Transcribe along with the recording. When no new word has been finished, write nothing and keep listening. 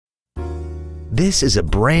This is a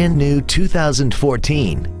brand new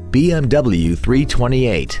 2014 BMW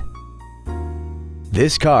 328.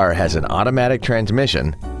 This car has an automatic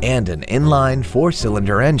transmission and an inline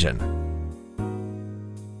four-cylinder engine.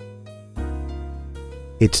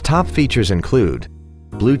 Its top features include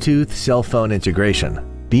Bluetooth cell phone integration,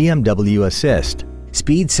 BMW Assist,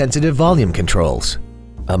 speed-sensitive volume controls,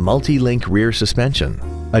 a multi-link rear suspension,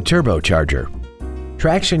 a turbocharger,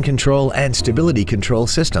 traction control and stability control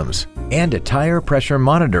systems, and a tire pressure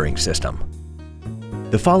monitoring system.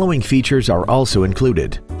 The following features are also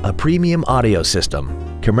included: a premium audio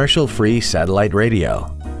system, commercial-free satellite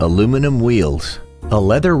radio, aluminum wheels, a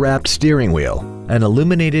leather-wrapped steering wheel, an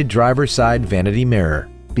illuminated driver's side vanity mirror,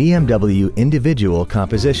 BMW individual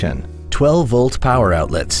composition, 12-volt power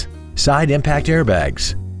outlets, side impact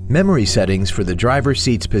airbags, memory settings for the driver's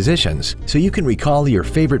seat's positions so you can recall your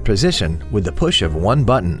favorite position with the push of one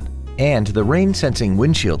button. And the rain-sensing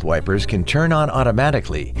windshield wipers can turn on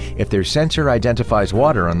automatically if their sensor identifies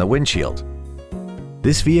water on the windshield.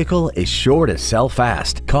 This vehicle is sure to sell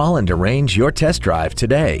fast. Call and arrange your test drive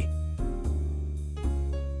today.